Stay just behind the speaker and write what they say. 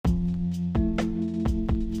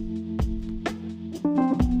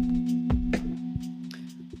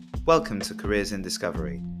Welcome to Careers in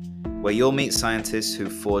Discovery, where you'll meet scientists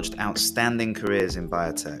who've forged outstanding careers in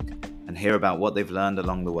biotech and hear about what they've learned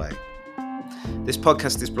along the way. This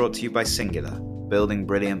podcast is brought to you by Singular, building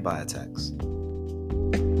brilliant biotechs.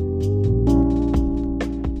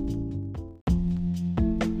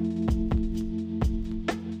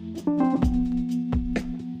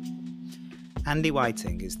 Andy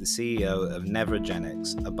Whiting is the CEO of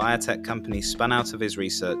Nevrargenics, a biotech company spun out of his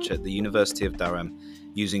research at the University of Durham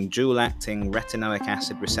using dual-acting retinoic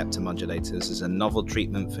acid receptor modulators as a novel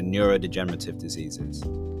treatment for neurodegenerative diseases.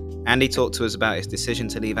 Andy talked to us about his decision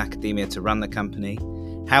to leave academia to run the company,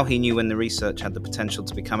 how he knew when the research had the potential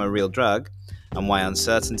to become a real drug, and why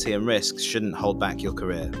uncertainty and risks shouldn't hold back your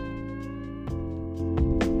career.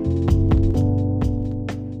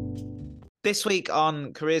 This week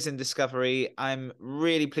on Careers in Discovery, I'm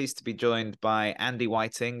really pleased to be joined by Andy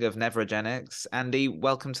Whiting of Nevrargenics. Andy,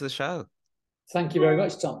 welcome to the show. Thank you very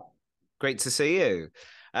much, Tom. Great to see you.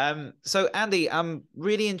 So, Andy, I'm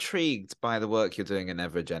really intrigued by the work you're doing at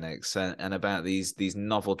Nevrargenics and about these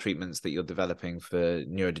novel treatments that you're developing for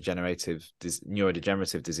neurodegenerative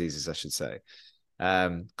diseases, I should say.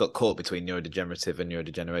 Got caught between neurodegenerative and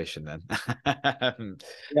neurodegeneration then.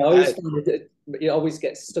 It always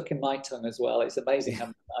gets stuck in my tongue as well. It's amazing how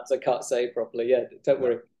many times I can't say it properly. Yeah, don't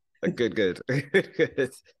worry. Good.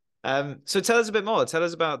 So tell us a bit more. Tell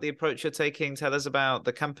us about the approach you're taking. Tell us about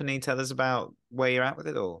the company. Tell us about where you're at with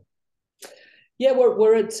it all. Yeah,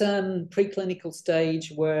 we're at preclinical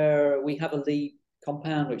stage where we have a lead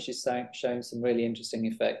compound which is showing some really interesting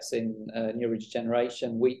effects in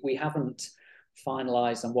neurodegeneration. We haven't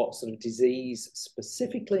finalized on what sort of disease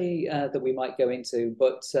specifically that we might go into,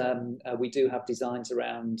 but we do have designs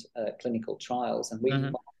around clinical trials, and we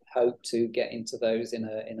might hope to get into those in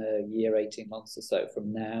a year, 18 months or so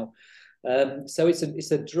from now. So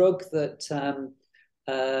it's a drug that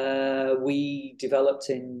we developed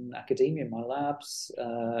in academia in my labs.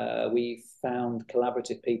 We found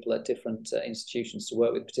collaborative people at different institutions to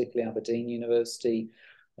work with, particularly Aberdeen University.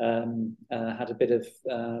 Had a bit of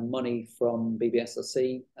money from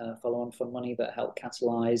BBSLC, follow-on fund money that helped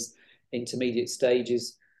catalyze intermediate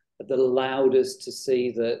stages that allowed us to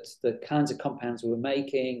see that the kinds of compounds we were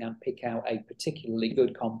making and pick out a particularly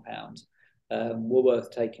good compound were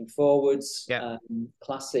worth taking forwards. Yeah.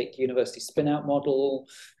 Classic university spin-out model,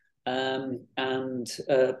 and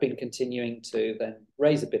been continuing to then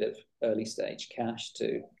raise a bit of early stage cash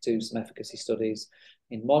to do some efficacy studies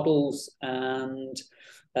in models, and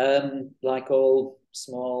like all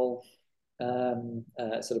small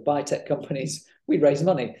sort of biotech companies, we raise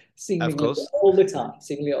money seemingly all the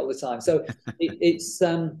time. So it's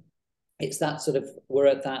that sort of, we're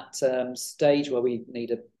at that stage where we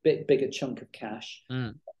need a bit bigger chunk of cash,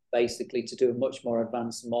 basically, to do a much more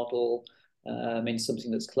advanced model in something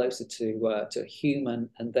that's closer to a human,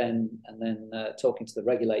 and then talking to the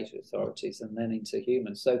regulatory authorities, and then into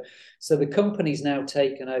humans. So the company's now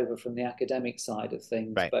taken over from the academic side of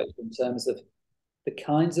things, right, both in terms of the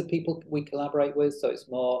kinds of people we collaborate with. So it's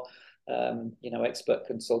more expert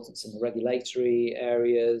consultants in the regulatory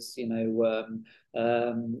areas,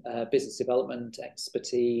 business development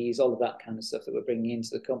expertise, all of that kind of stuff that we're bringing into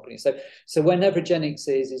the company. So where Nevrargenics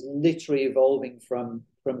is literally evolving from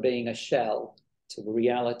being a shell to a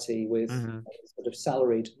reality with sort of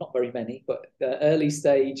salaried, not very many, but early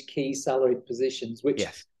stage key salaried positions, which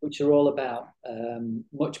are all about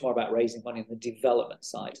much more about raising money on the development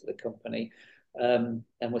side of the company. And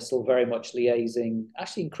we're still very much liaising,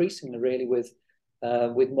 actually increasingly really, with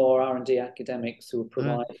more R&D academics who are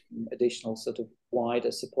providing additional sort of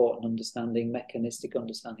wider support and understanding, mechanistic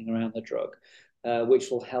understanding around the drug, which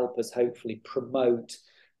will help us hopefully promote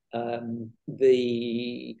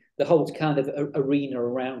the whole kind of arena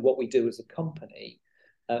around what we do as a company,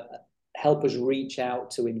 help us reach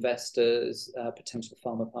out to investors, potential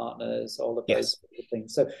pharma partners, all of those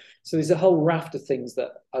things. So there's a whole raft of things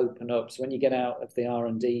that open up. So when you get out of the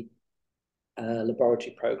R&D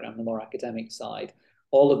laboratory program, the more academic side,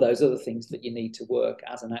 all of those other things that you need to work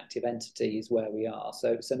as an active entity is where we are.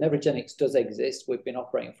 So Nevrargenics does exist. We've been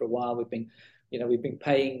operating for a while. We've been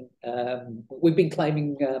paying, we've been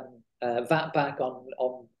claiming VAT back on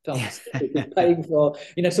we've been paying for,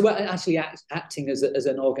 so we're actually acting as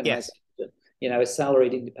an organization, a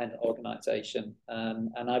salaried independent organization.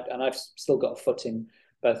 And I've still got a foot in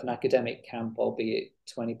both an academic camp, albeit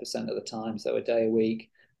 20% of the time, so a day a week.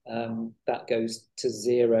 That goes to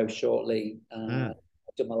zero shortly. I've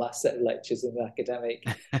done my last set of lectures in the academic,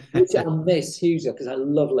 which I miss hugely because I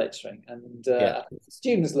love lecturing, and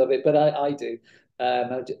students love it, but I do.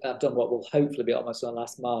 I've done what will hopefully be almost my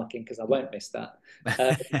last marking, because I won't miss that.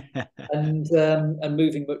 And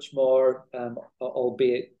moving much more,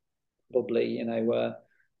 albeit probably,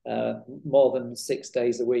 more than 6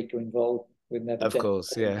 days a week are involved with Nevrargenics. Of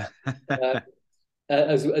course, yeah.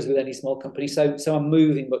 As with any small company. So I'm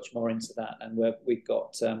moving much more into that, and we've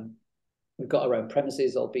got our own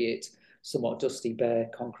premises, albeit somewhat dusty,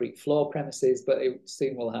 bare concrete floor premises, but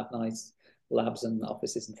soon we'll have nice labs and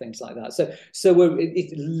offices and things like that. So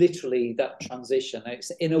it's literally that transition.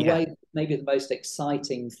 It's in a way maybe the most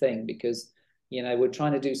exciting thing, because we're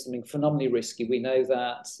trying to do something phenomenally risky. We know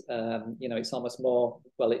that it's almost more,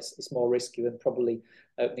 well, it's more risky than probably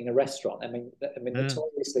opening a restaurant. I mean,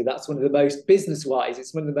 notoriously, that's one of the most business-wise,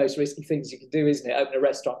 it's one of the most risky things you can do, isn't it? Open a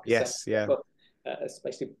restaurant. Yes, yeah.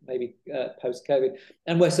 Especially maybe post-COVID,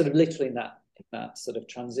 and we're sort of literally in that sort of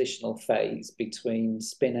transitional phase between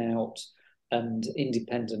spin out and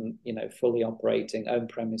independent, fully operating own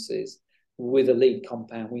premises with a lead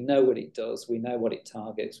compound. We know what it does, we know what it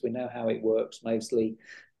targets, we know how it works mostly,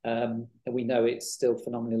 and we know it's still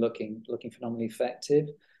looking phenomenally effective.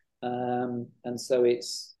 And so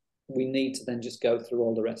we need to then just go through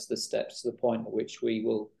all the rest of the steps to the point at which we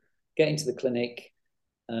will get into the clinic,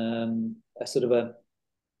 a sort of a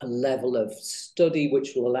level of study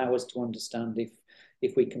which will allow us to understand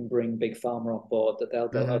if we can bring big pharma on board, that they'll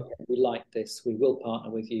go, okay, we like this, we will partner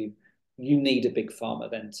with you. You need a big pharma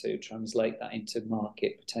then to translate that into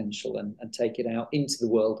market potential and take it out into the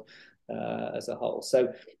world as a whole.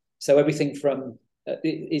 So everything from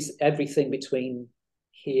is everything between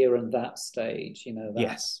here and that stage, that.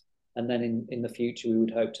 Yes. And then in the future, we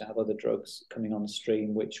would hope to have other drugs coming on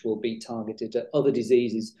stream, which will be targeted at other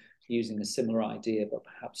diseases using a similar idea, but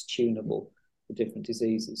perhaps tunable for different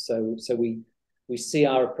diseases. So we see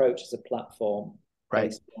our approach as a platform.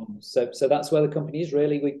 Right. So that's where the company is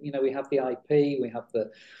really. We have the IP, we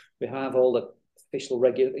have all the official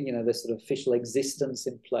the sort of official existence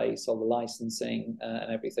in place, all the licensing and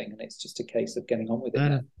everything, and it's just a case of getting on with it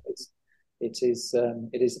now. It is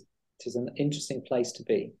an interesting place to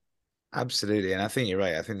be. Absolutely. And I think you're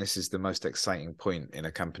right. I think this is the most exciting point in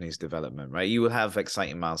a company's development, right? You will have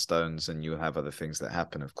exciting milestones and you will have other things that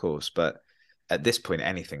happen, of course, but at this point,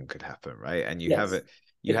 anything could happen, right? And you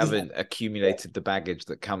haven't accumulated the baggage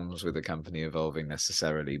that comes with a company evolving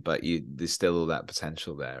necessarily, but there's still all that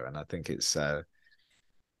potential there. And I think it's,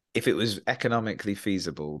 if it was economically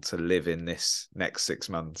feasible to live in this next 6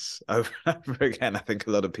 months over and over again, I think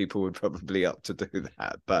a lot of people would probably opt to do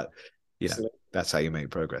that. But that's how you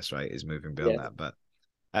make progress, right? Is moving beyond that. But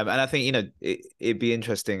and I think it'd be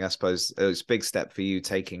interesting. I suppose it was a big step for you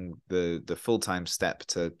taking the full-time step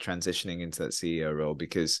to transitioning into that CEO role,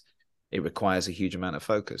 because it requires a huge amount of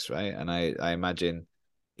focus, right? And I imagine,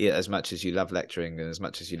 as much as you love lecturing and as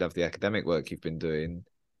much as you love the academic work you've been doing,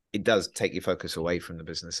 it does take your focus away from the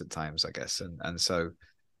business at times, I guess. And so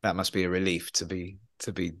that must be a relief to be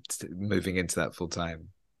moving into that full time.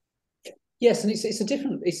 Yes, and it's a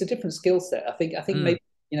different skill set. I think maybe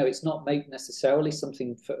it's not maybe necessarily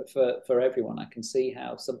something for everyone. I can see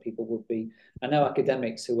how some people would be. I know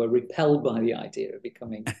academics who are repelled by the idea of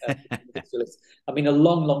becoming industrialists. I mean, a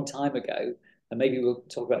long time ago, and maybe we'll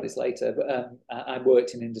talk about this later, but I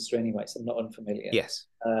worked in industry anyway, so I'm not unfamiliar. Yes.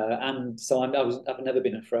 And so I've never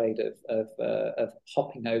been afraid of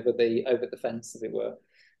hopping over the fence, as it were.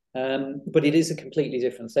 But it is a completely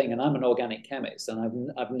different thing. And I'm an organic chemist,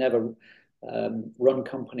 and I've never run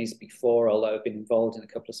companies before, although I've been involved in a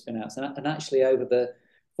couple of spin-outs. And actually, over the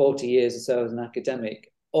 40 years or so as an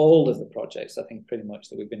academic, all of the projects, I think pretty much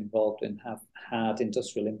that we've been involved in have had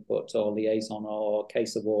industrial input or liaison or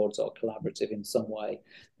case awards or collaborative in some way.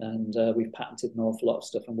 And we've patented an awful lot of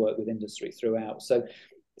stuff and worked with industry throughout. So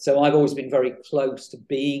I've always been very close to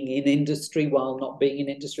being in industry while not being in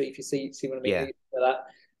industry, if you see what I mean. Yeah.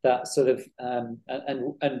 That sort of and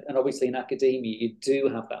obviously in academia you do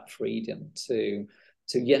have that freedom to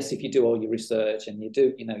yes, if you do all your research and you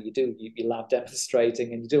do your lab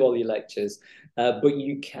demonstrating and you do all your lectures, but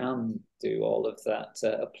you can do all of that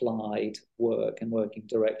applied work and working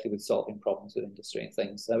directly with solving problems with industry and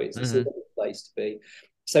things. So it's a good place to be.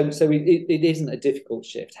 So it isn't a difficult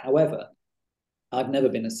shift. However, I've never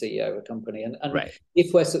been a CEO of a company, and right.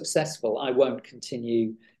 If we're successful, I won't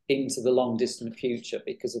continue into the long distant future,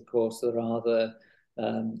 because of course there are the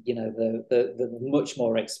much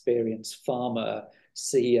more experienced pharma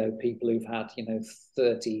CEO people who've had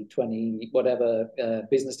 30, 20 whatever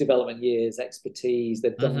business development years, expertise.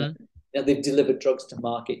 They've done they've delivered drugs to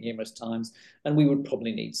market numerous times, and we would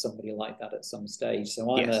probably need somebody like that at some stage.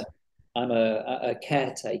 So I'm a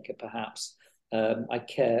caretaker, perhaps. I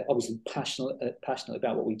care, obviously passionate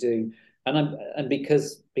about what we do, and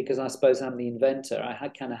because I suppose I'm the inventor, I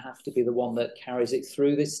kind of have to be the one that carries it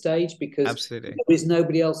through this stage, because Absolutely. there is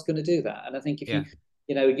nobody else going to do that. And I think if Yeah.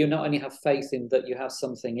 you not only have faith in that you have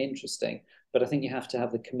something interesting, but I think you have to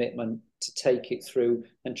have the commitment to take it through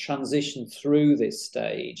and transition through this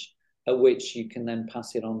stage, at which you can then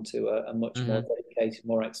pass it on to a much more dedicated,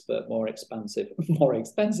 more expert, more expansive, more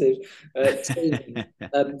expensive team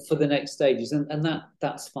for the next stages. And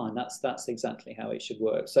that's fine. That's exactly how it should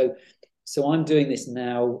work. So I'm doing this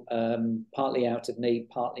now, partly out of need,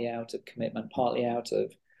 partly out of commitment, partly out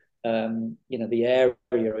of the area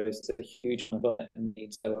is a huge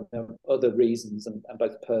need. So there are other reasons, and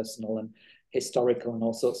both personal and historical and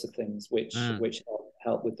all sorts of things, which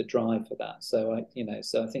help with the drive for that. So I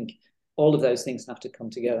think all of those things have to come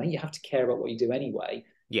together. I think you have to care about what you do anyway.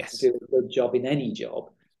 Yes. To do a good job in any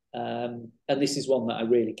job. And this is one that I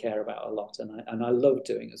really care about a lot, and I love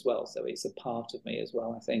doing as well. So it's a part of me as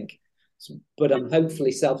well, I think. But I'm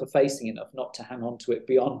hopefully self-effacing enough not to hang on to it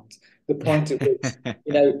beyond the point at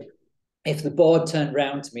which, if the board turned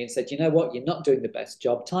round to me and said, you know what, you're not doing the best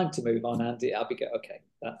job, time to move on, Andy, I'll be go, okay,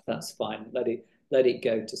 that's fine. Let it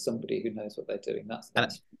go to somebody who knows what they're doing. That's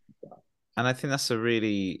and I think that's a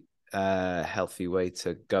really healthy way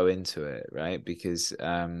to go into it, right? Because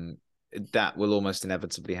that will almost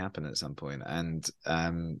inevitably happen at some point, and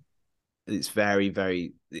it's very,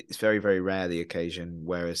 very rare the occasion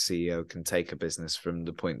where a CEO can take a business from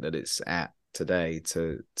the point that it's at today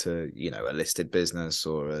to a listed business,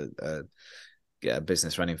 or a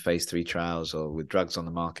business running phase 3 trials, or with drugs on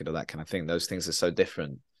the market, or that kind of thing. Those things are so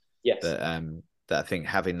different. Yes. That I think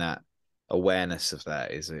having that awareness of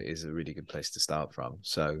that is a really good place to start from.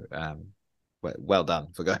 So well done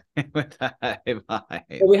for going with that in mind.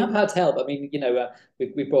 Well, we have had help. I mean,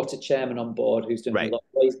 we brought a chairman on board who's doing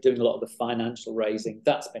a lot of the financial raising.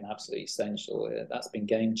 That's been absolutely essential. That's been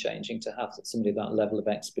game changing to have somebody of that level of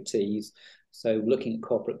expertise. So looking at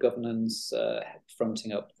corporate governance,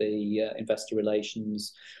 fronting up the investor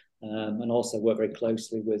relations, and also work very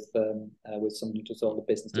closely with someone who does all the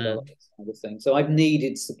business development kind of thing. So I've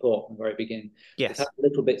needed support from the very beginning. Yes. We've had a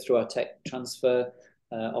little bit through our tech transfer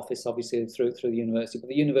office, obviously through the university, but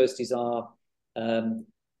the universities are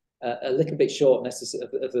a little bit short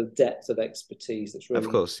necessarily of the depth of expertise that's really,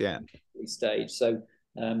 of course, yeah, stage. So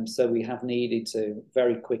we have needed to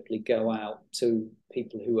very quickly go out to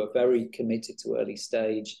people who are very committed to early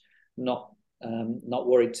stage, not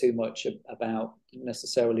worried too much about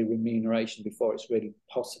necessarily remuneration before it's really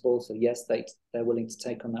possible. So yes, they're willing to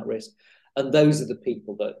take on that risk, and those are the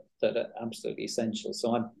people that are absolutely essential.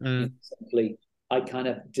 So I'm simply, I kind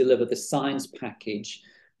of deliver the science package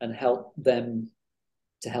and help them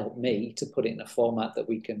to help me to put it in a format that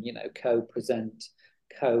we can, co-present,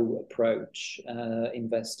 co-approach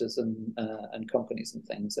investors and companies and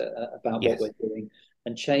things about what we're doing,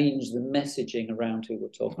 and change the messaging around who we're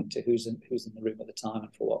talking to, who's in the room at the time,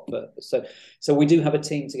 and for what purpose. So we do have a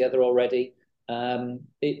team together already.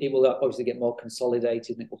 It will obviously get more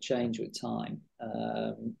consolidated, and it will change with time.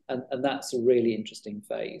 And that's a really interesting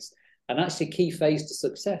phase. And actually, key phase to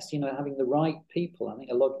success, having the right people. I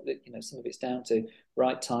think a lot of it, some of it's down to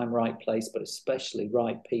right time, right place, but especially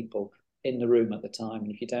right people in the room at the time.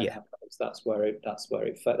 And if you don't have those, that's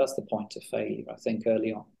the point of failure, I think,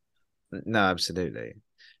 early on. No, absolutely.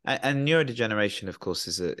 And neurodegeneration, of course,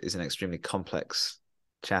 is an extremely complex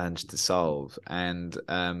challenge to solve. And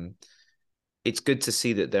it's good to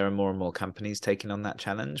see that there are more and more companies taking on that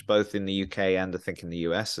challenge, both in the UK and I think in the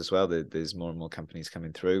US as well. There's more and more companies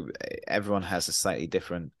coming through. Everyone has a slightly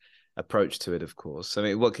different approach to it, of course. So, I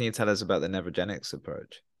mean, what can you tell us about the Nevrargenics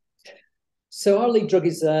approach? So our lead drug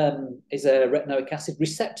is a retinoic acid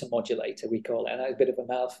receptor modulator, we call it. I know it's a bit of a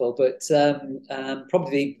mouthful, but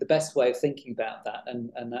probably the best way of thinking about that,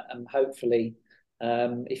 and hopefully,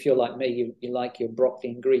 if you're like me, you like your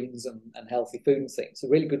broccoli and greens and healthy food and things. It's a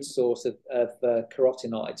really good source of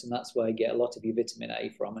carotenoids, and that's where you get a lot of your vitamin A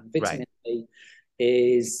from. And vitamin A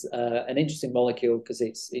is an interesting molecule because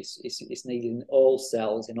it's needed in all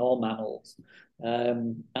cells, in all mammals,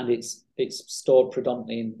 and it's stored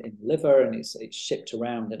predominantly in liver, and it's shipped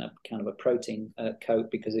around in a kind of a protein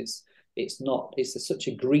coat, because it's such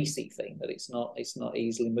a greasy thing that it's not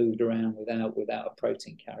easily moved around without a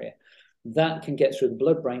protein carrier. That can get through the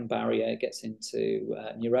blood-brain barrier, gets into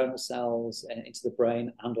neuronal cells, into the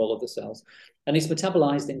brain and all of the cells. And it's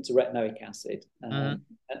metabolized into retinoic acid.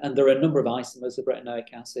 And there are a number of isomers of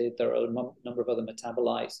retinoic acid. There are a number of other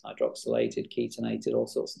metabolites, hydroxylated, ketonated, all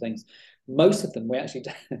sorts of things. Most of them, we actually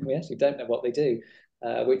don't know what they do,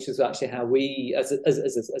 which is actually how we, as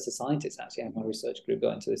a scientist, actually, how my research group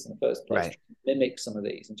got into this in the first place, to mimic some of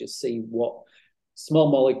these and just see what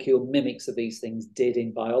small molecule mimics of these things did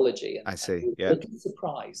in biology. And I see. we Yeah. were a little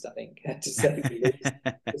surprised, I think, to say the least,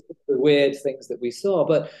 the weird things that we saw.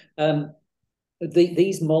 But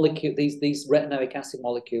these molecules, these retinoic acid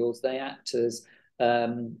molecules, they act as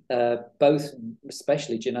both,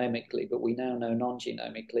 especially genomically, but we now know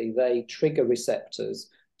non-genomically, they trigger receptors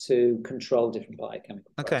to control different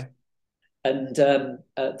biochemical processes. Okay. And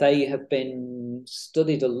they have been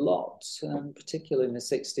studied a lot, particularly in the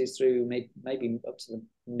 60s through maybe up to the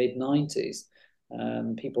mid-90s.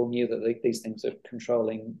 People knew that these things are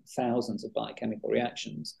controlling thousands of biochemical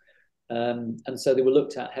reactions. And so they were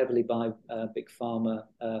looked at heavily by big pharma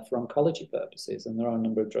for oncology purposes. And there are a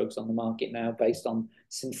number of drugs on the market now based on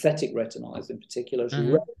synthetic retinoids in particular,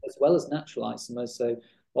 as well as natural isomers. So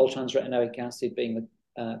all-trans retinoic acid being the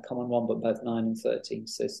common one, but both 9 and 13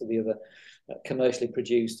 cis are the other commercially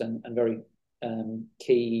produced and very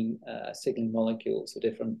key signaling molecules for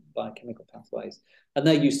different biochemical pathways. And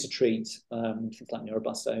they're used to treat things like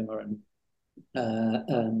neuroblastoma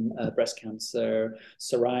and breast cancer,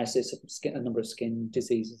 psoriasis, a number of skin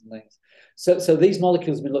diseases and things. So these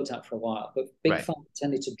molecules have been looked at for a while, but big pharma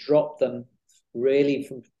tended to drop them really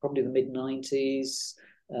from probably the mid-90s.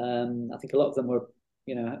 I think a lot of them were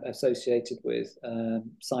associated with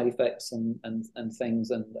side effects and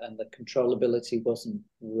things, and the controllability wasn't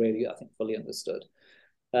really, I think, fully understood.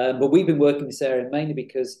 But we've been working in this area mainly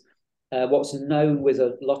because what's known with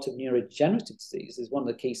a lot of neurodegenerative disease is one of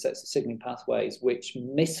the key sets of signaling pathways which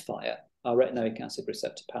misfire our retinoic acid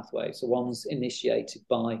receptor pathway. So one's initiated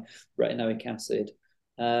by retinoic acid,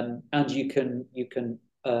 and you can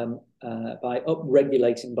by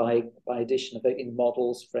upregulating by addition of it in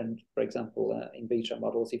models, for example, in vitro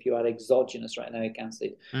models, if you add exogenous retinoic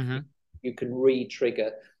acid, you can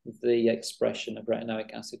re-trigger the expression of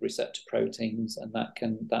retinoic acid receptor proteins, and that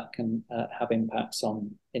can have impacts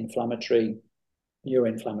on neuroinflammatory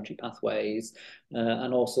pathways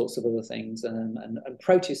and all sorts of other things, and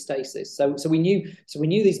proteostasis. So we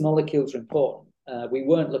knew these molecules were important. We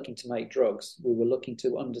weren't looking to make drugs. We were looking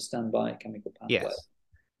to understand biochemical pathways. Yes.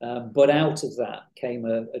 But out of that came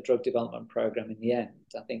a drug development program in the end.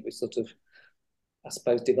 I think we sort of, I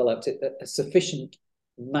suppose, developed a sufficient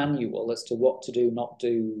manual as to what to do, not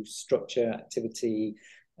do, structure, activity,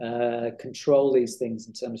 control these things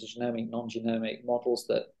in terms of genomic, non-genomic models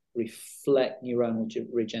that reflect neuronal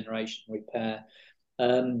regeneration, repair,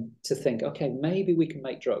 to think, okay, maybe we can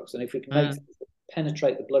make drugs. And if we can make things that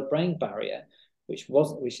penetrate the blood-brain barrier, which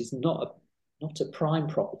is not a prime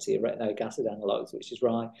property of retinoic acid analogues, which is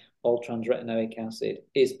why all-trans retinoic acid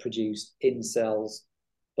is produced in cells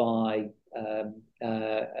by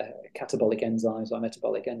catabolic enzymes or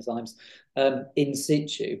metabolic enzymes in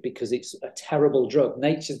situ, because it's a terrible drug.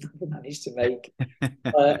 Nature's never managed to make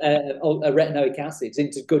retinoic acids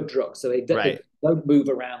into good drugs, so they don't move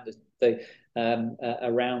around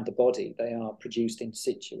around the body. They are produced in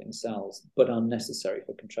situ in cells, but are necessary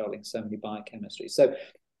for controlling so many biochemistries. So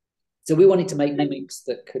we wanted to make mimics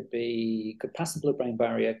that could pass the blood-brain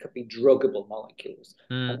barrier, could be druggable molecules.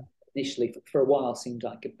 Initially, for a while, seemed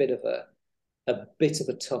like a bit of a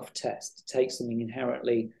tough test to take something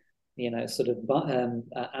inherently, sort of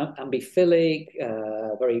amphiphilic,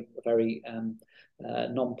 very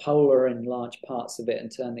non-polar in large parts of it, and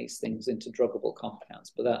turn these things into druggable compounds.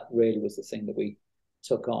 But that really was the thing that we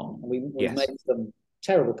took on. We made them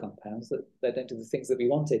terrible compounds that they don't do the things that we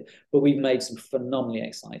wanted, but we've made some phenomenally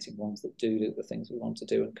exciting ones that do the things we want to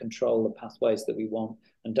do and control the pathways that we want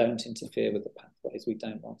and don't interfere with the pathways we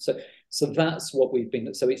don't want. So that's what we've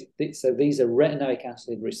been. So these are retinoic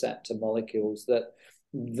acid receptor molecules that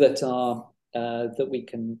we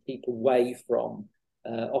can keep away from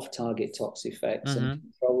off-target tox effects and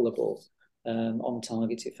controllable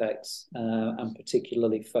on-target effects, and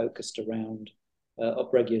particularly focused around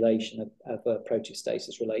upregulation of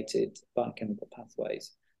proteostasis-related biochemical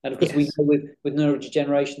pathways. And of course, we know with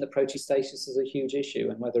neurodegeneration that proteostasis is a huge issue,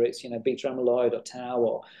 and whether it's beta amyloid or tau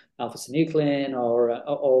or alpha-synuclein or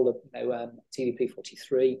all the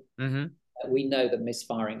TDP-43, we know that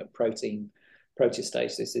misfiring of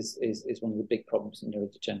proteostasis is one of the big problems in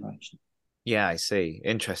neurodegeneration. Yeah, I see.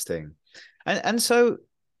 Interesting. And so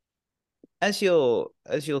as you're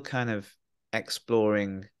kind of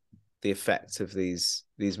exploring the effects of these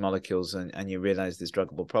molecules, and you realize there's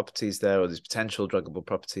druggable properties there, or there's potential druggable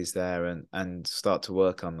properties there, and start to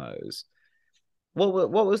work on those,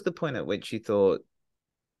 what was the point at which you thought,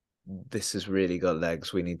 this has really got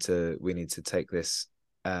legs, we need to take this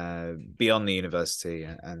beyond the university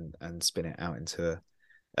and spin it out into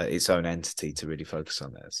its own entity to really focus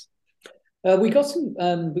on this? We got some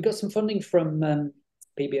funding from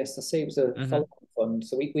PBSRC. It was a follow-up fund.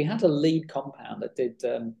 So we had a lead compound that did.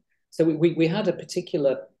 So we had a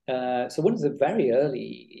particular. So one of the very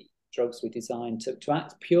early drugs we designed to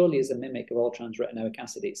act purely as a mimic of all-trans retinoic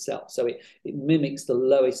acid itself. So it mimics the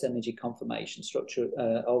lowest energy conformation structure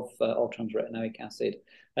of all-trans retinoic acid.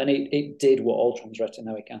 And it did what all-trans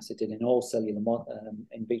retinoic acid did in all cellular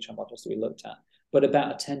in vitro models that we looked at, but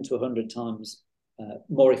about 10 to 100 times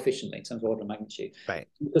more efficiently in terms of order of magnitude. Right.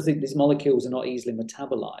 Because these molecules are not easily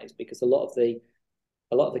metabolized, because a lot of the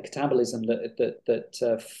catabolism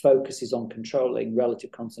that focuses on controlling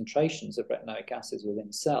relative concentrations of retinoic acids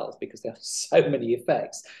within cells, because they have so many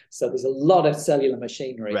effects. So there's a lot of cellular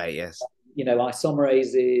machinery. Right. Yes.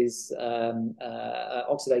 Isomerases,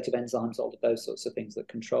 oxidative enzymes, all of those sorts of things that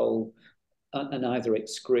control and either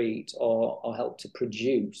excrete or help to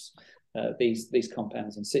produce these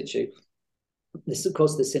compounds in situ. This, of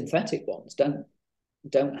course, the synthetic ones don't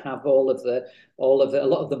have a lot of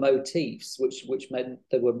the motifs, which meant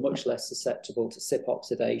they were much less susceptible to CYP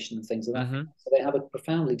oxidation and things like that. So they have a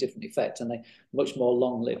profoundly different effect, and they're much more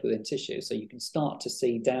long-lived within tissue. So you can start to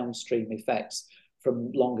see downstream effects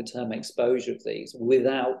from longer-term exposure of these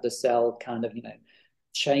without the cell kind of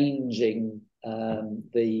changing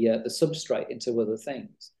the substrate into other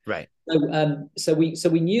things. Right. So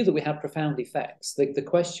we knew that we had profound effects. The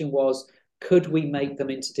question was, could we make them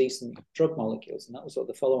into decent drug molecules? And that was what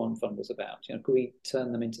the follow-on fund was about. Could we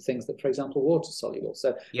turn them into things that, for example, water soluble?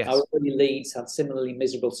 So yes. Our early leads had similarly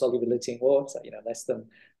miserable solubility in water, less than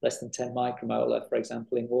 10 micromolar, for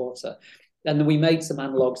example, in water. And then we made some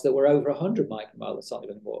analogs that were over 100 micromolar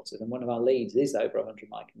soluble in water. And one of our leads is over 100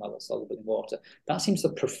 micromolar soluble in water. That seems a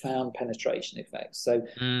profound penetration effect. So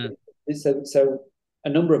a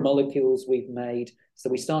number of molecules we've made. So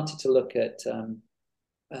we started to look at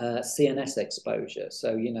CNS exposure.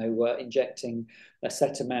 So injecting a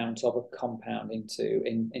set amount of a compound into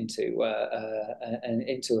a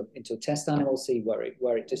test animal, see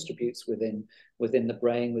where it distributes within the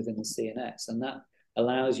brain, within the CNS, and that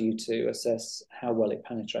allows you to assess how well it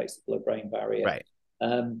penetrates the blood-brain barrier, right?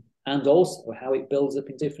 And also how it builds up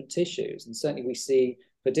in different tissues. And certainly we see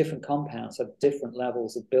for different compounds have different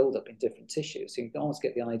levels of buildup in different tissues. So you can almost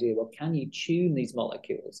get the idea, well, can you tune these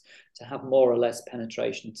molecules to have more or less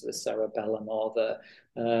penetration into the cerebellum or the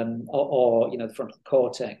frontal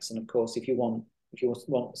cortex? And of course, if you want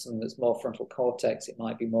something that's more frontal cortex, it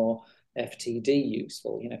might be more FTD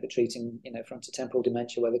useful, for treating, frontotemporal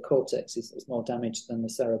dementia where the cortex is more damaged than the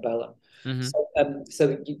cerebellum.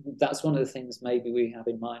 So that's one of the things maybe we have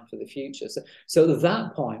in mind for the future. So at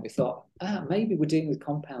that point, we thought, maybe we're dealing with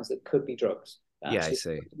compounds that could be drugs. Actually, yeah, I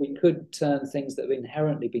see. We could turn things that have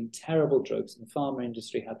inherently been terrible drugs, and the pharma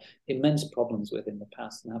industry had immense problems with in the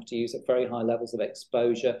past and have to use at very high levels of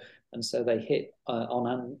exposure. And so they hit on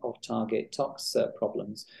and off-target tox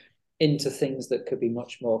problems into things that could be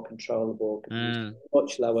much more controllable, could be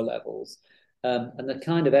much lower levels. And the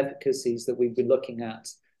kind of efficacies that we've been looking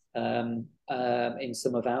at in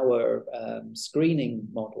some of our screening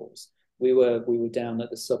models, we were down at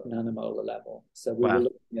the sub-nanomolar level. So we were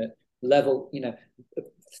looking at level,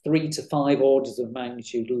 3 to 5 orders of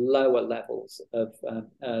magnitude lower levels of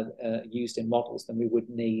used in models than we would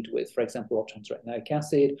need with, for example, all-trans retinoic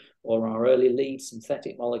acid or our early lead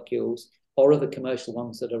synthetic molecules, or other commercial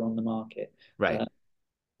ones that are on the market, right?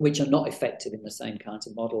 Which are not effective in the same kinds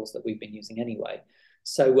of models that we've been using anyway.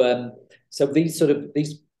 So these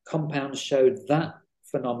compounds showed that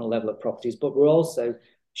phenomenal level of properties, but we're also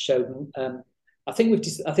showed. I think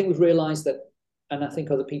we've realised that, and I think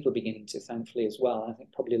other people are beginning to, thankfully as well. I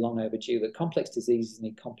think probably long overdue, that complex diseases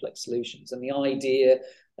need complex solutions, and the idea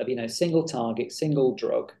of single target, single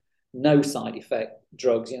drug, no side effect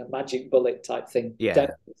drugs, magic bullet type thing, don't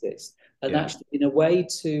exist. And actually, in a way,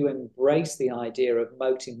 to embrace the idea of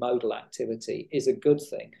multimodal activity is a good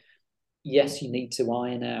thing. Yes, you need to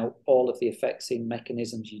iron out all of the effects in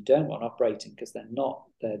mechanisms you don't want operating, because they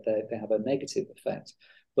have a negative effect.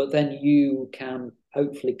 But then you can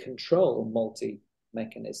hopefully control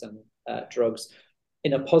multi-mechanism drugs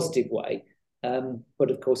in a positive way.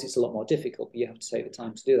 But of course, it's a lot more difficult. But you have to take the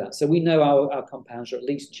time to do that. So we know our compounds are at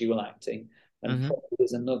least dual acting. And probably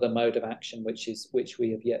there's another mode of action which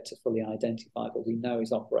we have yet to fully identify, but we know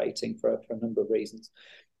is operating for a number of reasons.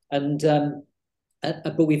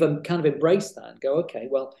 But we've kind of embraced that and go, okay,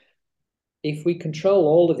 well, if we control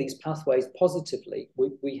all of these pathways positively,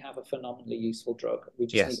 we have a phenomenally useful drug. We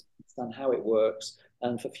just need to understand how it works,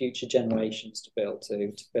 and for future generations to be able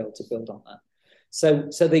to build on that.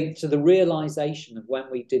 So the realization of when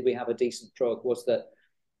we have a decent drug was that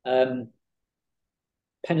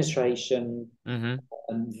penetration,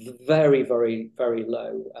 very, very, very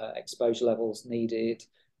low exposure levels needed,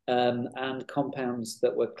 and compounds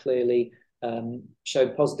that were clearly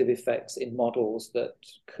showed positive effects in models that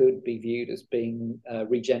could be viewed as being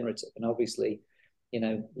regenerative. And obviously,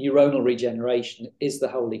 neuronal regeneration is the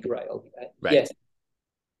holy grail. Right. Yes,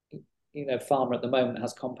 pharma at the moment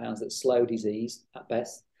has compounds that slow disease at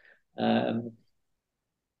best.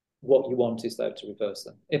 What you want is, though, to reverse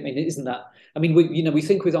them. I mean, isn't that? I mean, we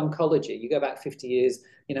think with oncology. You go back 50 years,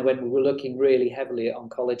 when we were looking really heavily at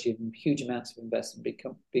oncology and huge amounts of investment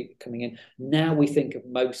coming in. Now we think of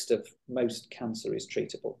most cancer is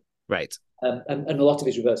treatable. Right. And a lot of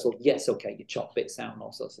it is reversal. Yes, okay, you chop bits out and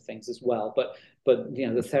all sorts of things as well. But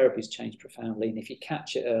the therapies change profoundly, and if you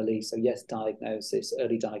catch it early, so yes, early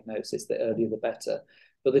diagnosis, the earlier the better.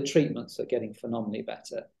 But the treatments are getting phenomenally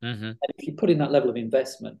better. Mm-hmm. And if you put in that level of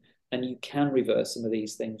investment and you can reverse some of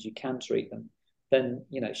these things, you can treat them, then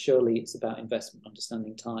surely it's about investment,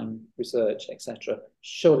 understanding time, research, etc.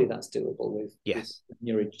 Surely that's doable with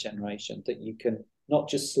neurodegeneration, that you can not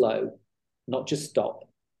just slow, not just stop,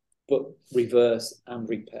 but reverse and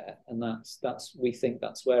repair. And we think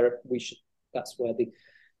that's where the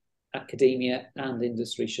academia and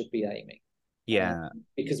industry should be aiming. Yeah.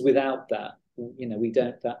 Because without that, we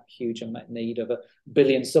don't, that huge unmet need of 1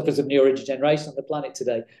 billion sufferers of neurodegeneration on the planet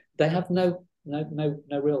today. They have no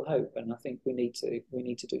real hope, and I think we need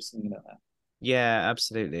to do something about that. Yeah,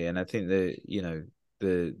 absolutely. And I think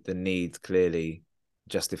the need clearly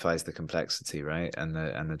justifies the complexity, right, and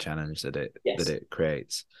the challenge that it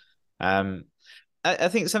creates. I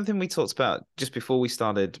think something we talked about just before we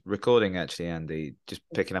started recording, actually, Andy, just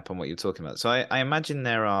picking up on what you're talking about. So I imagine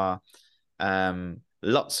there are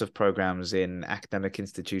lots of programs in academic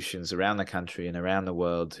institutions around the country and around the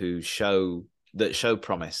world who show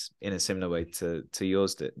promise in a similar way to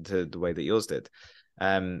yours did, to the way that yours did,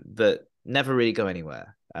 that never really go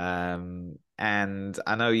anywhere. And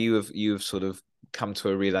I know you've sort of come to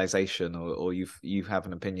a realization, or you have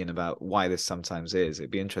an opinion about why this sometimes is. It'd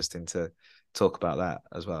be interesting to talk about that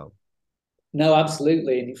as well. No,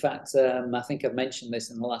 absolutely. And in fact, I think I've mentioned this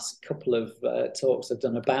in the last couple of talks I've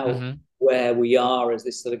done about where we are as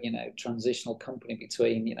this sort of transitional company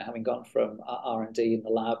between having gone from R&D in the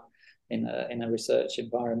lab in a research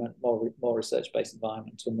environment, more research-based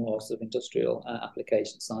environment, to a more sort of industrial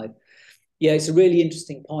application side. Yeah, it's a really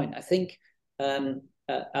interesting point. I think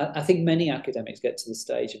many academics get to the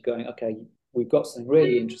stage of going, okay, we've got something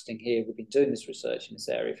really interesting here. We've been doing this research in this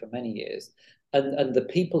area for many years. And the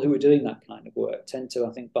people who are doing that kind of work tend to,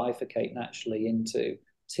 I think, bifurcate naturally into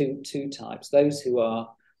two types. Those who are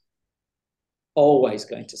always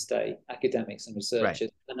going to stay academics and researchers,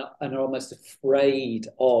 right, and are almost afraid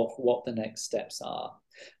of what the next steps are.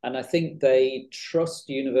 And I think they trust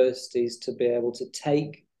universities to be able to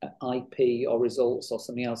take IP or results or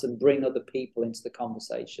something else and bring other people into the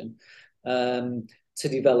conversation, to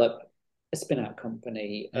develop a spin-out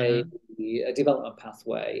company, a development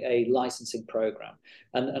pathway, a licensing program.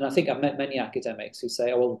 And I think I've met many academics who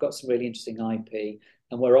say, oh, well, we've got some really interesting IP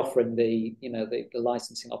and we're offering the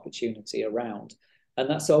licensing opportunity around. And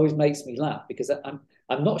that's always makes me laugh, because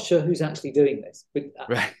I'm not sure who's actually doing this. But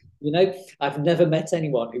right. I've never met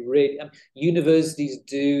anyone who really. Universities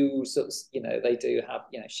do sort of, they do have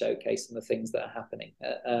showcase some of the things that are happening.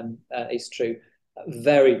 It's true.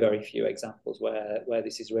 Very, very few examples where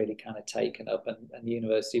this is really kind of taken up, and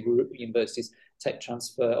universities, tech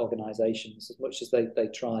transfer organizations, as much as they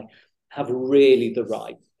try, have really the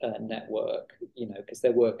right network, because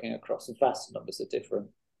they're working across vast numbers of different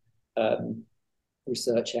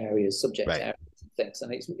research areas, subject areas and things.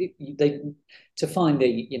 And they to find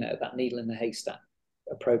that needle in the haystack,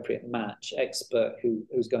 appropriate match expert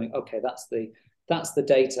who's going, okay, that's the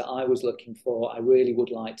data I was looking for. I really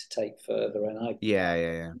would like to take further, and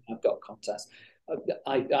I've got contacts.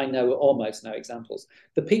 I know almost no examples.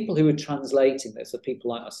 The people who are translating this are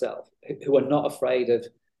people like myself, who are not afraid of,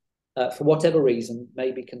 for whatever reason,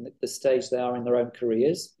 maybe the stage they are in their own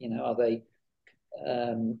careers. Are they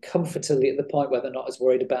comfortably at the point where they're not as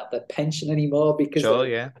worried about their pension anymore? Because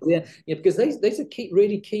because these are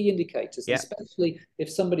really key indicators, especially if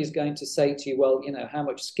somebody's going to say to you, well, how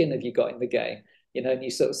much skin have you got in the game? And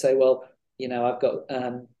you sort of say, well, I've got,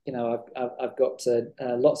 I've got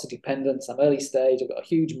lots of dependents. I'm early stage. I've got a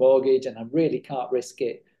huge mortgage, and I really can't risk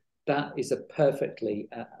it. That is a perfectly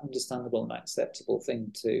understandable and acceptable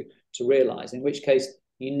thing to realise. In which case,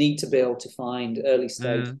 you need to be able to find early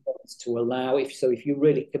stage to allow. If you're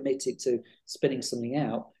really committed to spinning something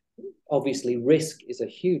out, obviously risk is a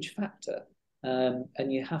huge factor,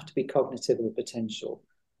 and you have to be cognitive of the potential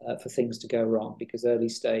for things to go wrong, because early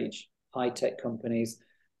stage high-tech companies,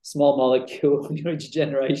 small molecule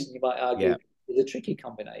neurodegeneration, you might argue, is a tricky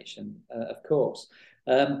combination, of course.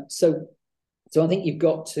 So I think you've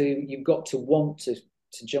got to want to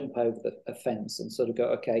jump over the fence and sort of go,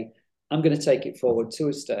 okay, I'm going to take it forward to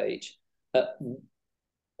a stage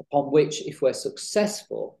upon which, if we're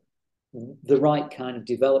successful, the right kind of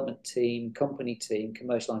development team, company team,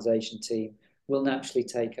 commercialization team will naturally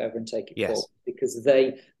take over and take it forward, because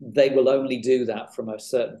they will only do that from a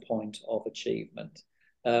certain point of achievement,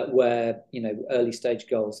 where early stage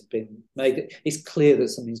goals have been made. It's clear that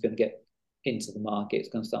something's going to get into the market, it's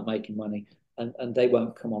going to start making money, and they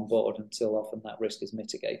won't come on board until often that risk is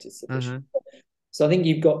mitigated sufficiently. So I think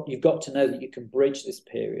you've got to know that you can bridge this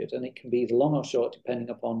period, and it can be either long or short depending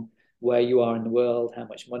upon where you are in the world, how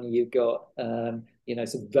much money you've got.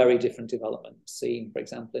 It's a very different development scene, for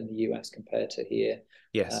example, in the US compared to here.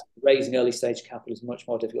 Yes. Raising early stage capital is much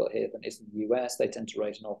more difficult here than it is in the US. They tend to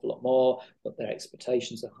raise an awful lot more, but their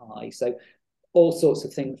expectations are high. So all sorts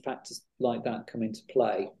of factors like that come into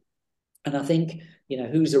play. And I think,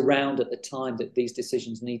 who's around at the time that these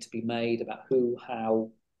decisions need to be made about who, how,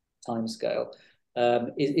 timescale,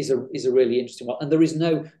 is a really interesting one. And there is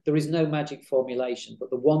no magic formulation, but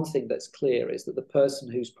the one thing that's clear is that the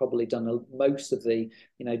person who's probably done most of the,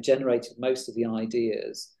 generated most of the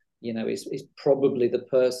ideas, is probably the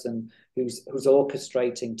person who's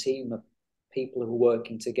orchestrating team of people who are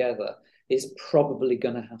working together. Is probably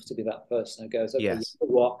going to have to be that person who goes, okay, yes. You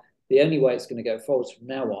know what? The only way it's going to go forward from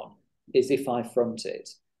now on is if I front it.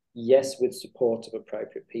 Yes, with support of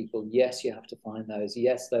appropriate people. Yes, you have to find those.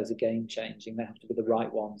 Yes, those are game changing. They have to be the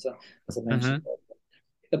right ones, as I mentioned.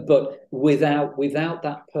 But without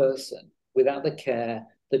that person, without the care,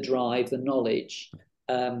 the drive, the knowledge,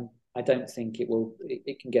 I don't think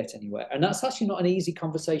it can get anywhere. And that's actually not an easy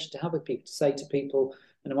conversation to have with people, to say to people.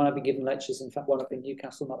 And when I've been giving lectures, in fact, one up in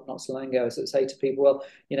Newcastle not so long ago, so say to people, well,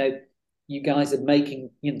 you guys are making,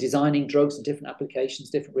 designing drugs and different applications,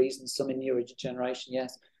 different reasons, some in neurodegeneration,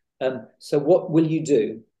 yes. So what will you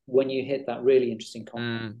do when you hit that really interesting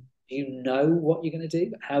compound? Do you know what you're going to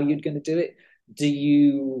do? How you're going to do it? Do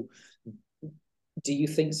you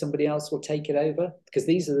think somebody else will take it over? Because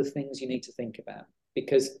these are the things you need to think about.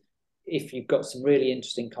 Because if you've got some really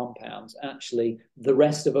interesting compounds, actually the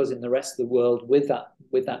rest of us in the rest of the world with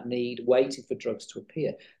that need, waiting for drugs to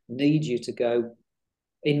appear, need you to go,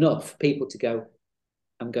 enough people to go,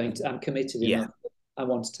 I'm committed enough. I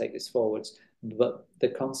want to take this forwards. But the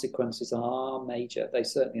consequences are major. They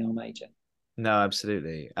certainly are major. No,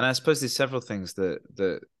 absolutely. And I suppose there's several things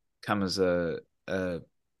that come as a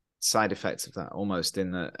side effect of that, almost,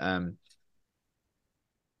 in that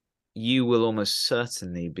you will almost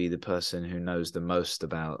certainly be the person who knows the most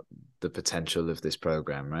about the potential of this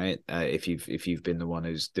program, right? If you've been the one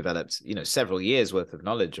who's developed, several years worth of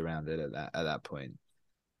knowledge around it at that point.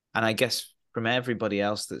 And I guess from everybody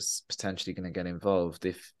else that's potentially going to get involved,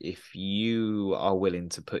 if you are willing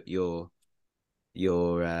to put your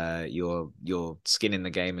skin in the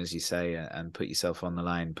game, as you say, and put yourself on the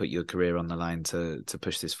line, put your career on the line to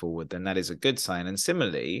push this forward, then that is a good sign. And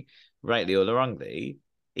similarly, rightly or wrongly,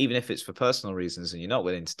 even if it's for personal reasons and you're not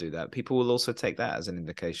willing to do that, people will also take that as an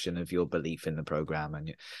indication of your belief in the program.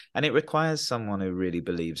 And it requires someone who really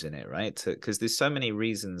believes in it, right? Because there's so many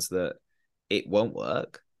reasons that it won't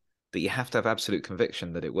work, but you have to have absolute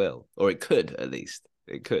conviction that it will, or it could, at least.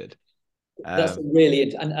 It could. That's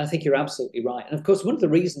really, and I think you're absolutely right. And of course, one of the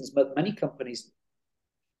reasons many companies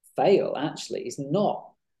fail actually is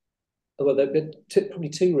not, well, there are probably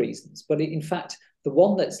two reasons, but in fact, the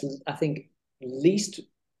one that's, I think, least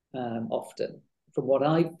often, from what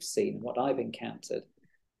I've seen, what I've encountered,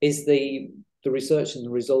 is the research and the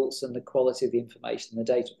results and the quality of the information and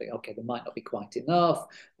the data. Think, okay, there might not be quite enough.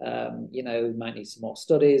 We might need some more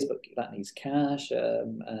studies, but that needs cash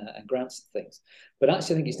and grants and things. But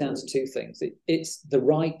actually, I think it's down to two things. It's the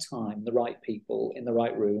right time, the right people in the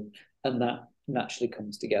right room, and that naturally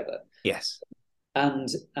comes together. Yes. And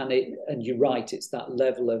you're right. It's that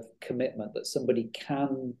level of commitment that somebody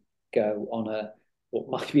can go on what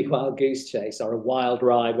might be a wild goose chase or a wild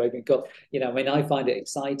ride where we've got, I find it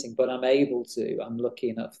exciting, but I'm lucky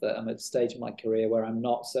enough that I'm at a stage of my career where I'm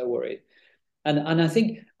not so worried. And I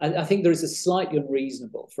think there is a slightly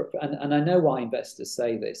unreasonable, and I know why investors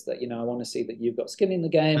say this, that, I want to see that you've got skin in the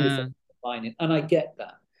game, and I get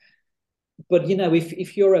that. But,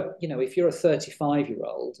 if you're a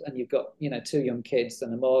 35-year-old and you've got, two young kids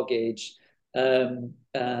and a mortgage, and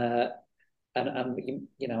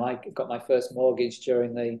I got my first mortgage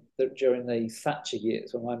during the Thatcher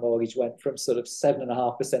years, when my mortgage went from sort of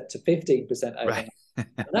 7.5% to 15% overnight. Right.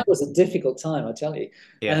 And that was a difficult time, I tell you.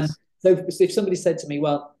 Yes. So if somebody said to me,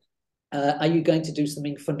 well, Are you going to do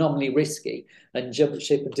something phenomenally risky and jump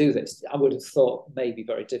ship and do this? I would have thought maybe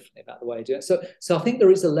very differently about the way I do it. So I think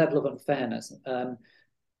there is a level of unfairness.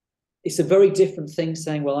 It's a very different thing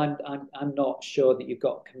saying, well, I'm not sure that you've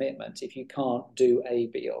got commitment if you can't do A,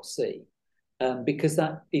 B, or C, because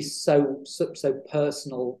that is so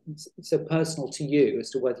personal to you as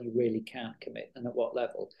to whether you really can commit and at what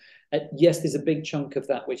level. Yes, there's a big chunk of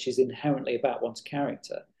that which is inherently about one's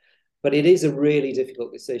character, but it is a really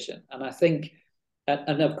difficult decision. And I think,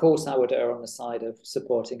 and of course, I would err on the side of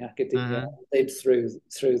supporting academia. I lived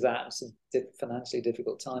through that, some financially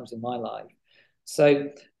difficult times in my life. So,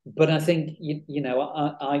 but I think,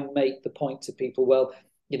 I make the point to people, well,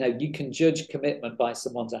 you can judge commitment by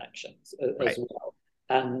someone's actions as well.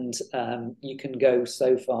 And you can go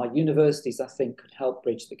so far. Universities, I think, could help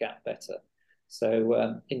bridge the gap better. So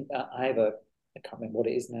I can't remember what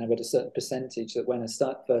it is now, but a certain percentage that when I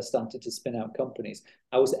first started to spin out companies,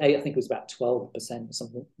 I think it was about 12%,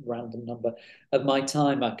 some random number of my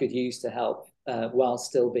time I could use to help while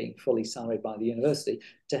still being fully salaried by the university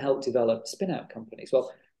to help develop spin out companies.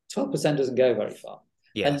 Well, 12% doesn't go very far.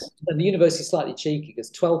 Yes. And the university is slightly cheeky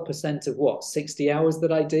because 12% of what, 60 hours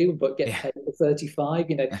that I do, but get paid for 35.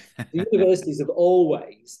 The universities have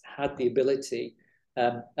always had the ability,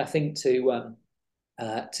 I think, to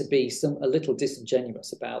be a little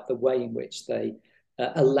disingenuous about the way in which they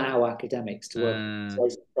allow academics to work on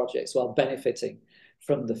projects while benefiting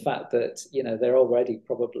from the fact that they're already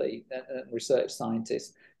probably research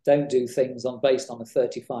scientists don't do things based on a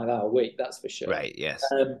 35-hour week. That's for sure. Right. Yes.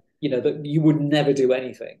 That you would never do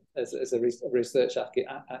anything as a research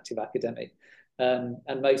active academic. And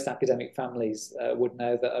most academic families would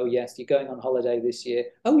know that, oh, yes, you're going on holiday this year.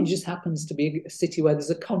 Oh, it just happens to be a city where there's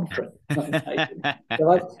a conference.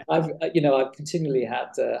 So I've continually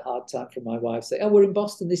had a hard time from my wife saying, oh, we're in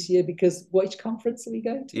Boston this year because which conference are we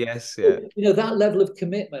going to? Yes, yeah. That level of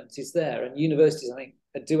commitment is there. And universities, I think,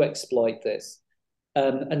 do exploit this.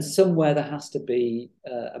 And somewhere there has to be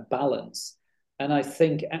a balance. And I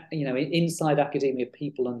think, inside academia,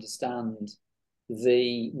 people understand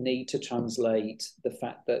the need to translate the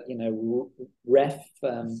fact that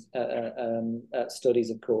studies,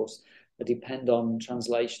 of course, depend on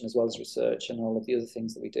translation as well as research and all of the other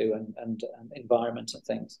things that we do and environment and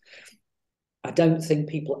things. I don't think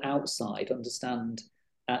people outside understand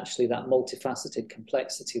actually that multifaceted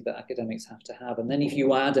complexity that academics have to have. And then if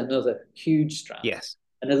you add another huge strand, yes,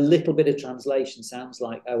 and a little bit of translation sounds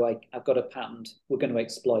like, oh, I've got a patent, we're going to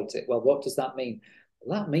exploit it. Well, what does that mean?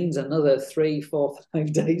 Well, that means another 3, 4,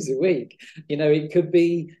 5 days a week. It could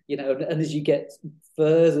be, and as you get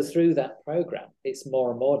further through that program, it's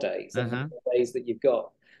more and more days, and the more days that you've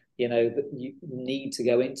got, that you need to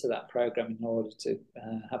go into that program in order to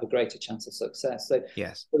have a greater chance of success. So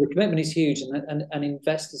yes, the commitment is huge, and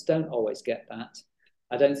investors don't always get that.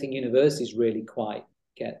 I don't think universities really quite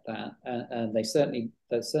get that, and they're certainly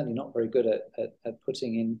not very good at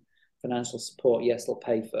putting in financial support. Yes, they'll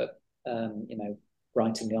pay for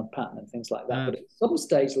writing the odd patent and things like that, but at some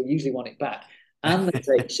stage they'll usually want it back, and they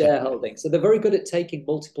take shareholding. So they're very good at taking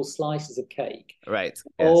multiple slices of cake, right?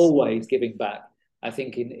 Yes. Always giving back. I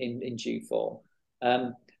think in due form.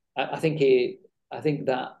 I think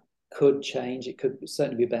that could change. It could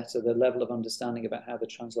certainly be better. The level of understanding about how the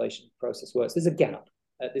translation process works. There's a gap.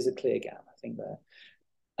 There's a clear gap, I think, there.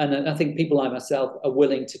 And I think people like myself are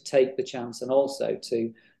willing to take the chance and also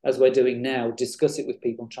to, as we're doing now, discuss it with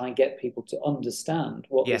people and try and get people to understand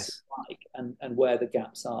what this is like and where the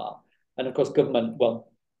gaps are. And of course, government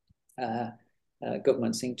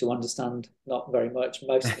seem to understand not very much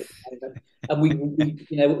most of the time. And we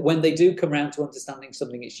when they do come around to understanding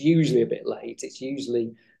something, it's usually a bit late. It's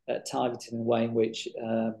usually targeted in a way in which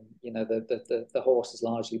the horse is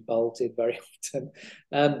largely bolted very often.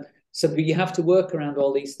 But you have to work around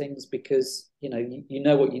all these things because you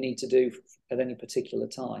know what you need to do at any particular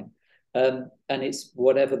time, and it's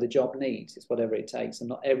whatever the job needs, it's whatever it takes, and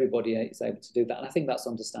not everybody is able to do that. And I think that's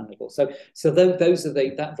understandable. So those are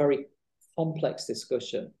that very complex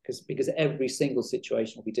discussion because every single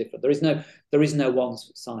situation will be different. There is no one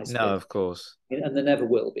size. No, of course, and there never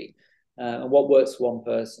will be. And what works for one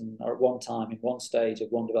person or at one time in one stage of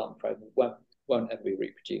one development program won't ever be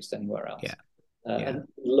reproduced anywhere else. Yeah. And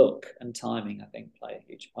luck and timing, I think, play a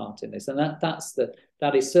huge part in this. And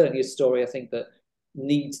that is certainly a story I think that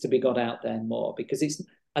needs to be got out there more because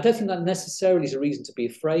I don't think that necessarily is a reason to be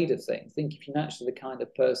afraid of things. I think if you're naturally the kind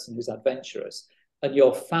of person who's adventurous and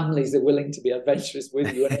your families are willing to be adventurous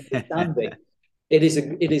with you and understanding, it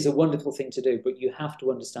is a wonderful thing to do, but you have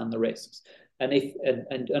to understand the risks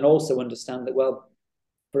and also understand that, well,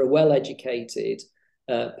 for a well-educated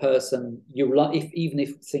person, even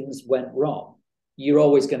if things went wrong, you're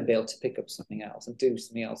always going to be able to pick up something else and do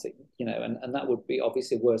something else, and that would be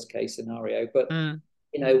obviously a worst case scenario. But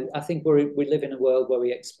I think we live in a world where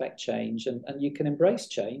we expect change, and you can embrace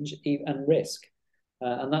change and risk,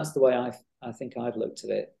 and that's the way I think I've looked at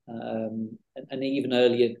it. And even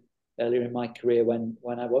earlier in my career, when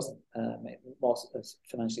I wasn't more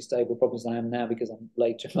financially stable, probably as I am now, because I'm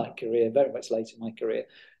later in my career, very much later in my career,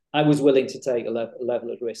 I was willing to take a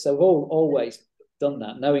level of risk. So I've always done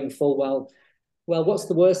that, knowing full well, what's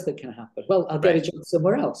the worst that can happen? Well, I'll get a job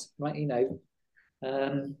somewhere else, right?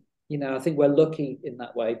 I think we're lucky in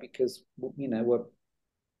that way because we're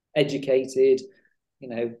educated.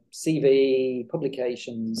 CV,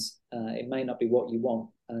 publications. It may not be what you want,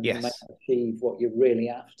 and you may not achieve what you're really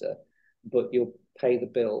after, but you'll pay the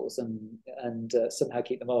bills and somehow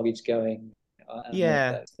keep the mortgage going. And all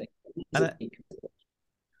of those things.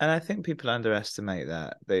 And I think people underestimate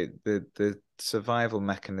that. The survival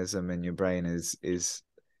mechanism in your brain is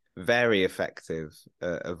very effective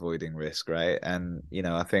at avoiding risk, right? And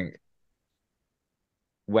I think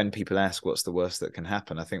when people ask what's the worst that can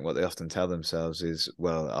happen, I think what they often tell themselves is,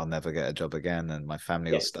 well, I'll never get a job again, and my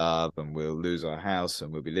family will starve, and we'll lose our house,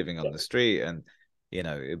 and we'll be living on the street, and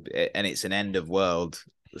and it's an end of world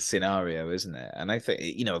scenario, isn't it? And I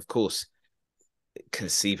think of course,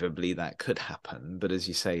 conceivably that could happen, but as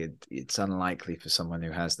you say, it's unlikely for someone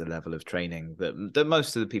who has the level of training that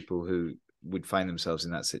most of the people who would find themselves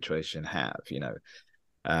in that situation have.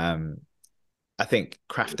 I think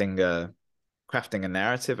crafting a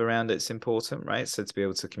narrative around it's important, right? So to be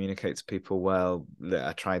able to communicate to people, well, look,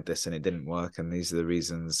 I tried this and it didn't work, and these are the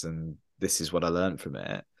reasons, and this is what I learned from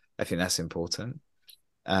it. I think that's important.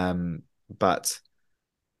 But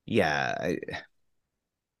yeah,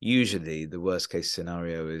 usually the worst case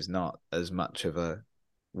scenario is not as much of a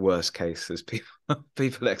worst case as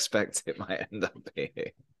people expect it might end up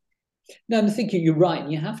being. No, I think you're right,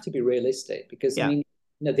 and you have to be realistic because I mean,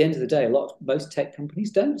 at the end of the day, most tech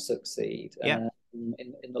companies don't succeed in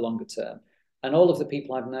the longer term. And all of the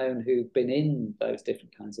people I've known who've been in those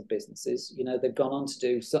different kinds of businesses, they've gone on to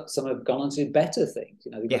do, some have gone on to do better things.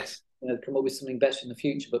 They've come up with something better in the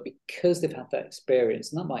future, but because they've had that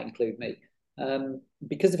experience, and that might include me,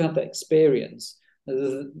 because they've had that experience,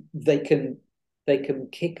 they can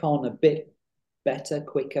kick on a bit better,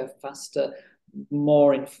 quicker, faster,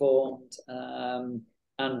 more informed, and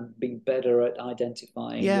be better at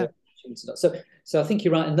identifying. So I think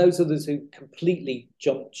you're right. And those others who completely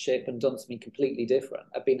jumped ship and done something completely different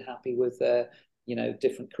have been happy with their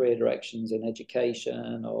different career directions in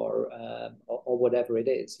education or whatever it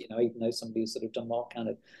is. Even though somebody who's sort of done more kind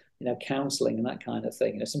of counselling and that kind of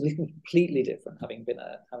thing. Something completely different, having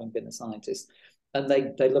been a scientist, and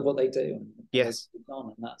they love what they do. And yes,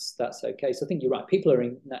 and that's okay. So I think you're right. People are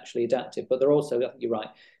naturally adaptive, but they're also, I think you're right,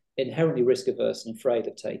 inherently risk averse and afraid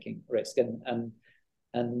of taking risk. And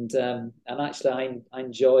actually, I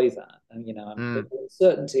enjoy that. And the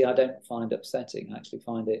uncertainty I don't find upsetting. I actually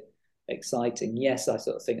find it exciting. Yes, I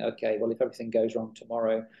sort of think, okay, well, if everything goes wrong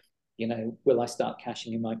tomorrow, will I start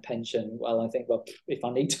cashing in my pension? Well, I think, well, if I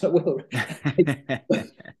need to, I will,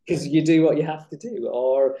 because you do what you have to do.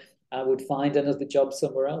 Or I would find another job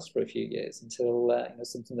somewhere else for a few years until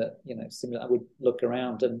something that similar. I would look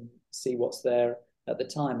around and see what's there at the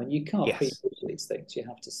time. And you can't prejudge these things. You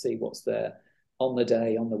have to see what's there on the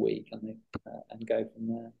day, on the week, and go from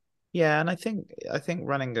there. Yeah, and I think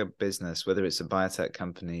running a business, whether it's a biotech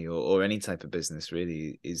company or any type of business,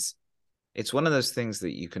 really it's one of those things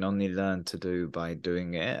that you can only learn to do by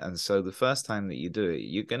doing it. And so the first time that you do it,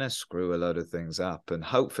 you're going to screw a load of things up, and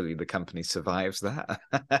hopefully the company survives that.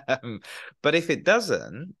 But if it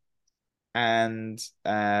doesn't, and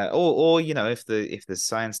or if the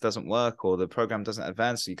science doesn't work or the program doesn't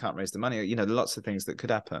advance, so you can't raise the money, lots of things that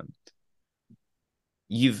could happen.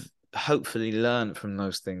 You've hopefully learned from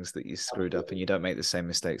those things that you screwed up, and you don't make the same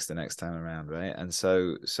mistakes the next time around, right? And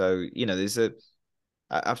so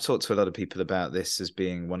I've talked to a lot of people about this as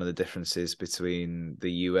being one of the differences between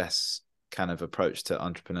the US kind of approach to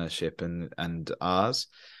entrepreneurship and ours,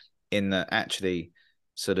 in that actually,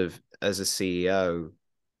 sort of as a CEO,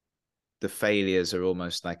 the failures are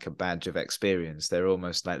almost like a badge of experience. They're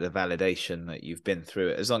almost like the validation that you've been through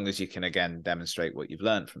it, as long as you can, again, demonstrate what you've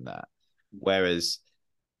learned from that. Whereas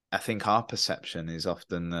I think our perception is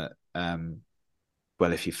often that,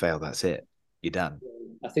 well, if you fail, that's it. You're done.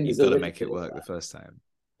 I think you've got to make it work the first time.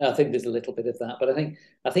 I think there's a little bit of that, but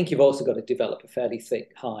I think you've also got to develop a fairly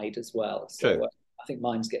thick hide as well. So I think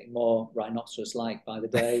mine's getting more rhinoceros-like by the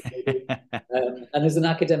day. And as an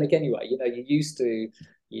academic anyway, you used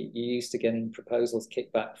to getting proposals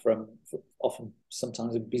kicked back from often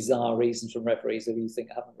sometimes bizarre reasons from referees who you think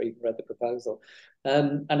haven't even read the proposal.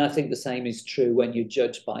 And I think the same is true when you're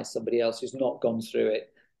judged by somebody else who's not gone through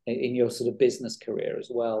it in your sort of business career as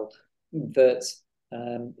well. That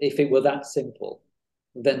if it were that simple,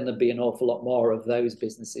 then there'd be an awful lot more of those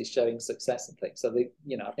businesses showing success and things. So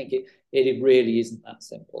I think it really isn't that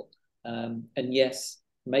simple. And yes,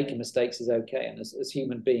 making mistakes is okay. And as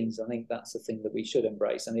human beings, I think that's the thing that we should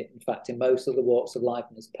embrace. And in fact, in most of the walks of life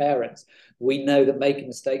and as parents, we know that making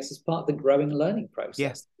mistakes is part of the growing and learning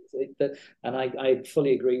process. Yeah. And I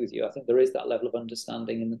fully agree with you. I think there is that level of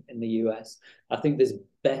understanding in the US. I think there's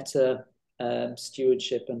better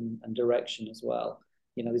stewardship and direction as well.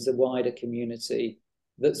 There's a wider community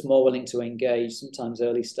that's more willing to engage, sometimes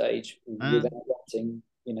early stage, without wanting,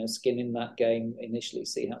 skin in that game initially,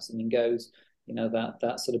 see how something goes.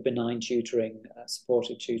 That sort of benign tutoring,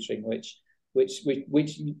 supportive tutoring, which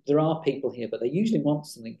there are people here, but they usually want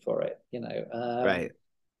something for it, Right.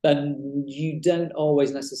 And you don't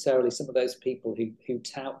always necessarily, some of those people who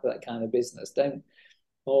tout that kind of business don't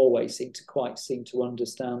always seem to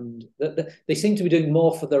understand that they seem to be doing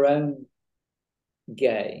more for their own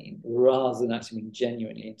gain rather than actually being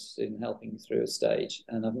genuinely interested in helping you through a stage.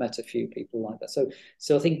 And I've met a few people like that. So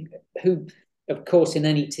I think of course, in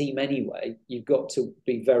any team anyway, you've got to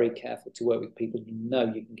be very careful to work with people you can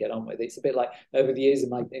get on with. It's a bit like over the years,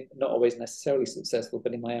 not always necessarily successful,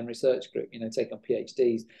 but in my own research group, taking on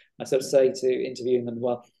PhDs, I sort of say to interviewing them,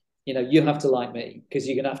 well, you have to like me because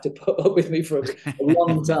you're going to have to put up with me for a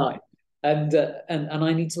long time. And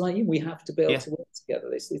I need to like you. We have to be able to work together.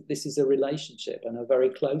 This is a relationship, and a very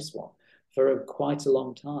close one for quite a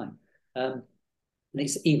long time. And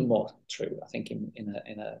it's even more true, I think, in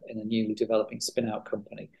a newly developing spin-out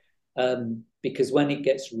company, because when it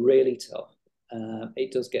gets really tough,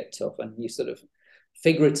 it does get tough, and you sort of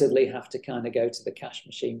figuratively have to kind of go to the cash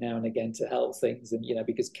machine now and again to help things, and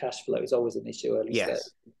because cash flow is always an issue early stage.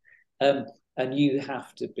 And you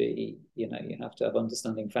have to be, you have to have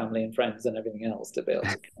understanding family and friends and everything else to be able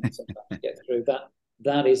to sometimes get through that.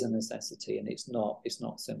 That is a necessity, and it's not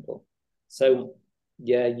simple. So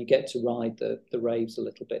yeah, you get to ride the raves a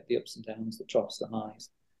little bit, the ups and downs, the troughs, the highs.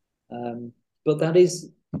 But that adds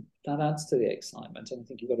to the excitement, and I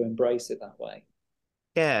think you've got to embrace it that way.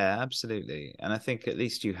 Yeah, absolutely. And I think at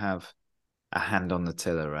least you have a hand on the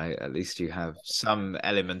tiller, right? At least you have some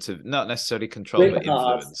element of not necessarily control, but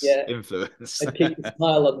influence. Influence. And keep a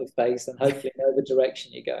smile on the face, and hopefully know the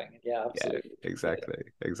direction you're going. Yeah, absolutely. Yeah,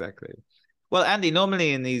 exactly. Well, Andy,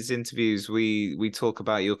 normally in these interviews we talk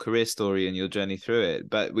about your career story and your journey through it,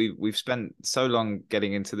 but we've spent so long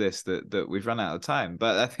getting into this that we've run out of time.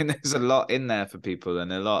 But I think there's a lot in there for people,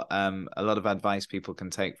 and a lot of advice people can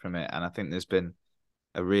take from it. And I think there's been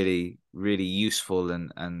a really, really useful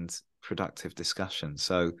and productive discussion.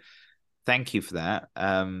 So thank you for that.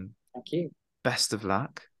 Thank you. Best of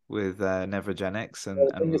luck with Nevrargenics, and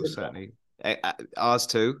we'll certainly ours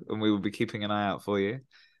too, and we will be keeping an eye out for you.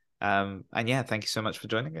 And yeah, thank you so much for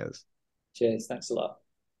joining us. Cheers. Thanks a lot.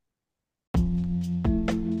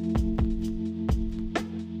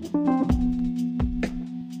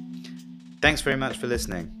 Thanks very much for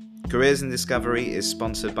listening. Careers in Discovery is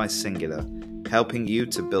sponsored by Singular, helping you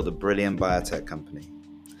to build a brilliant biotech company.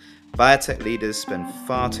 Biotech leaders spend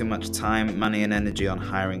far too much time, money, and energy on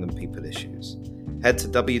hiring and people issues. Head to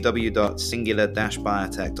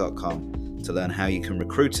www.singular-biotech.com to learn how you can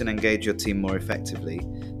recruit and engage your team more effectively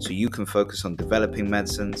so you can focus on developing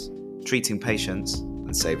medicines, treating patients,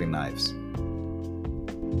 and saving lives.